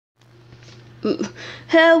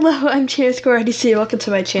Hello, I'm ChanceCoreIDC. Welcome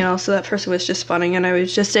to my channel. So that person was just spawning, and I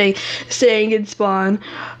was just saying in spawn.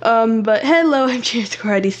 But hello, I'm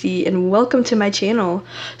ChanceCoreIDC, and welcome to my channel.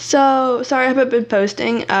 So sorry I haven't been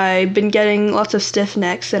posting. I've been getting lots of stiff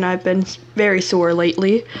necks, and I've been very sore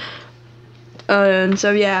lately. And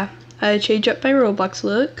so yeah, I changed up my Roblox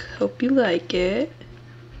look. Hope you like it.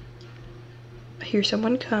 I hear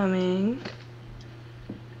someone coming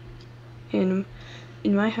in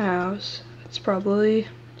my house. It's probably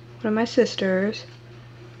one of my sisters.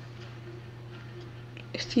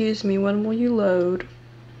 Excuse me, when will you load?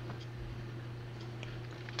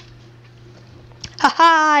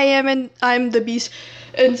 Haha, I'm the beast.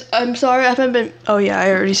 And I'm sorry I haven't been, oh yeah,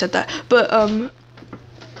 I already said that. But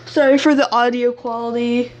sorry for the audio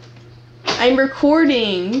quality. I'm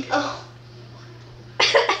recording. Oh.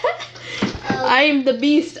 I'm the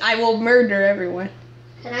beast. I will murder everyone.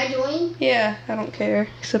 Can I join? Yeah, I don't care.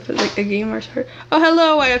 Except for like a game or something. Oh,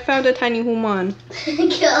 hello, I found a tiny human.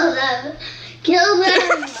 Kill them. Kill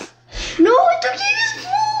them. No, the game is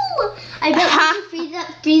full. I bet once you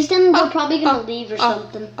freeze them, they're probably going to leave or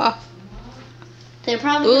something. They're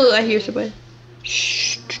probably Ooh, I hear somebody.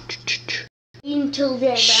 Until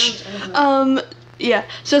their round's over. Yeah,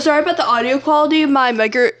 so sorry about the audio quality. My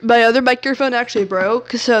other microphone actually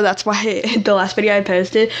broke, so that's why the last video I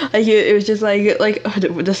posted, like it was just like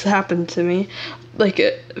oh, this happened to me, like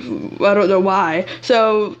I don't know why.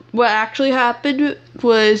 So what actually happened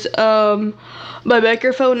was my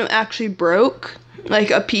microphone actually broke,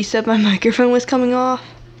 like a piece of my microphone was coming off,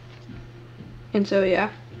 and so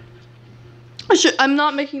yeah. I'm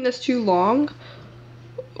not making this too long.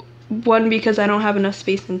 One, because I don't have enough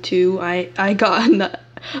space, and two, I got in the,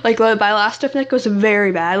 like my last stiff neck was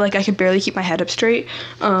very bad. Like I could barely keep my head up straight.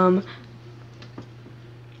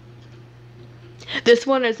 This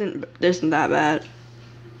one isn't that bad.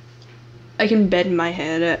 I can bend my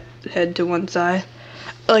head to one side.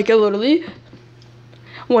 Like I literally,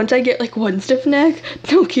 once I get like one stiff neck,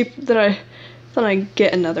 then I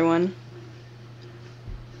get another one.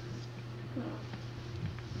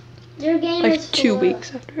 Your game like is 2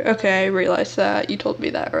 weeks after. Okay, I realized that. You told me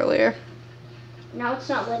that earlier. Now it's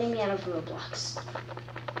not letting me out of Roblox.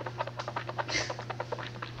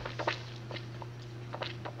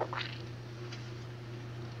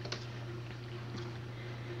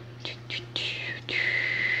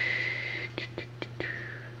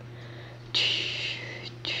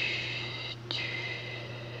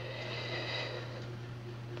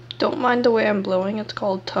 Don't mind the way I'm blowing. It's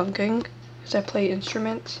called tonguing, because I play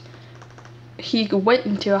instruments. He went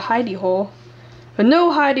into a hidey hole. But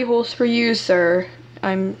no hidey holes for you, sir.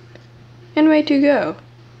 I'm in way to go.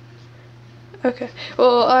 Okay.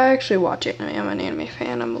 Well, I actually watch anime. I'm an anime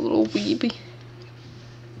fan. I'm a little weeby.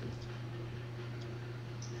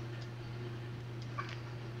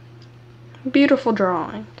 Beautiful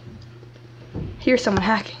drawing. Here's someone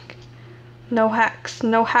hacking. No hacks.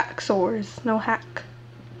 No hacksaws. No hack.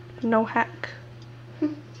 No hack.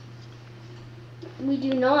 We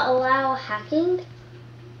do not allow hacking.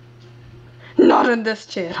 Not on this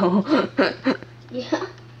channel. Yeah.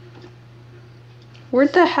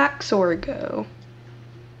 Where'd the hacksaw go?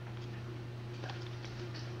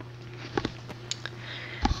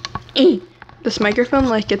 This microphone,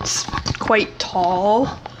 like, it's quite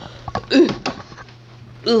tall.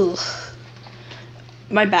 Ugh.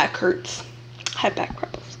 My back hurts. I have back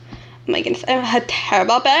problems. Oh my goodness, I have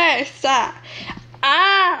terrible back.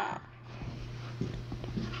 Ah!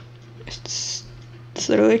 It's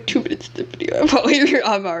literally 2 minutes of the video.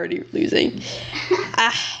 I'm already losing.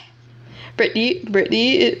 Brittany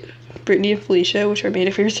and Felicia, which are made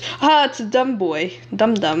of yours. It's a dumb boy.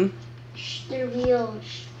 Dumb. Shh, they're real.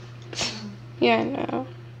 Yeah, I know.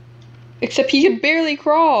 Except he could barely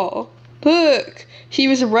crawl. Look, he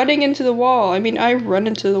was running into the wall. I mean, I run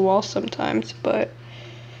into the wall sometimes, but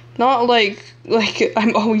not like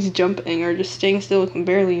I'm always jumping or just staying still and can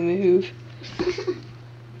barely move.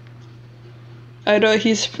 I know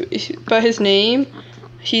by his name,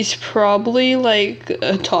 he's probably like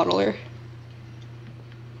a toddler.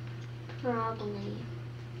 Probably.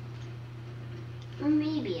 Or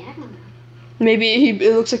maybe, I don't know. Maybe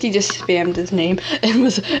it looks like he just spammed his name and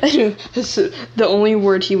the only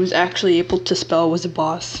word he was actually able to spell was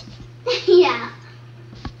boss. Yeah.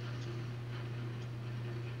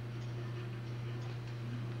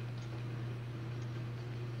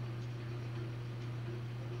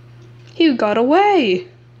 He got away.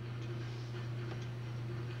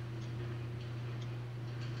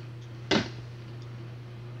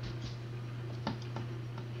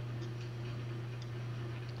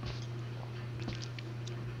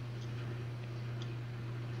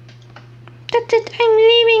 That's it, I'm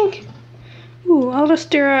leaving. Ooh, I'll just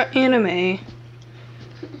stare at anime.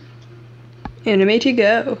 Anime to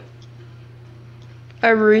go. I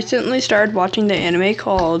recently started watching the anime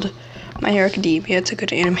called My Hero Academia. It's a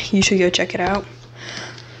good anime. You should go check it out.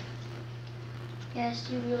 Yes,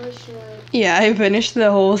 you really should. Yeah, I finished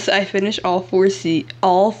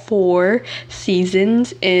all four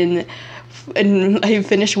seasons and I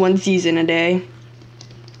finished one season a day.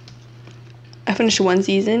 I finished one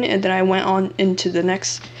season and then I went on into the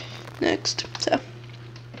next. So.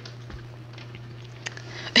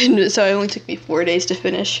 And so it only took me 4 days to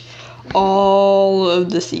finish all of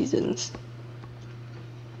the seasons.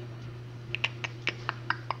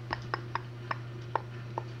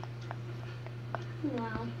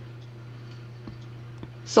 Wow.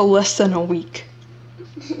 So less than a week.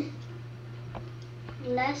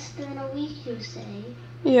 Less than a week, you say?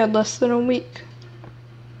 Yeah, less than a week.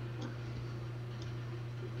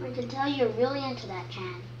 I can tell you're really into that,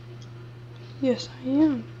 Chan. Yes, I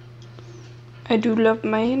am. I do love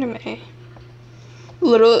my anime.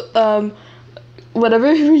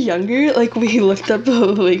 Whenever we were younger, like we looked up,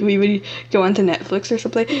 like we would go onto Netflix or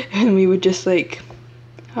something, and we would just like,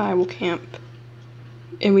 I will camp,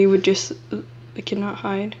 and we would just, we cannot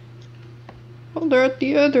hide. Oh, they're at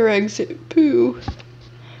the other exit. Poo.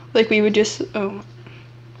 Like we would just,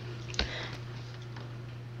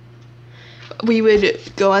 we would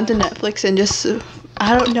go onto Netflix and just,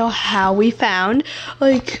 I don't know how we found,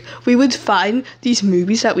 like, we would find these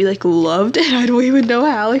movies that we, like, loved, and I don't even know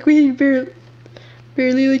how, like, we barely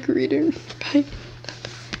like, read it.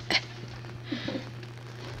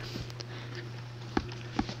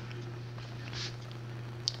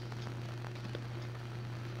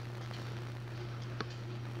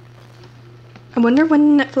 I wonder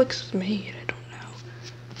when Netflix was made. I don't know.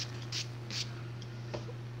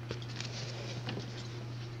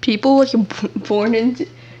 People like born into,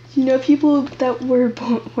 you know, people that were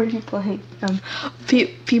born. What are you playing?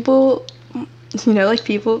 People, you know, like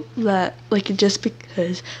people that like just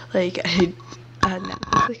because like I had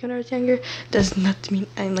Netflix like when I was younger does not mean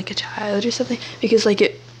I'm like a child or something. Because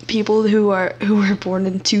like people who were born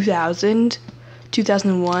in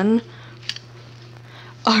 2001.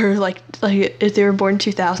 Are like if they were born in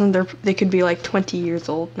 2000, they could be like 20 years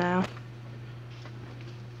old now.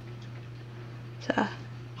 So,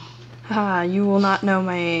 you will not know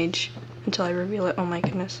my age until I reveal it. Oh my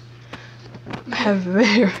goodness, I'm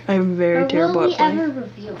very terrible at playing. Will we ever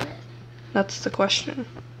reveal it? That's the question.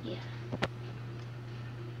 Yeah.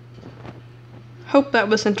 Hope that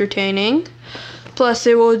was entertaining. Plus,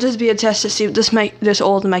 it will just be a test to see if this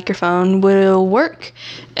old microphone will work,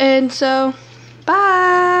 and so.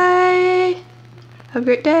 Bye. Have a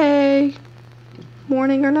great day.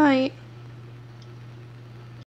 Morning or night.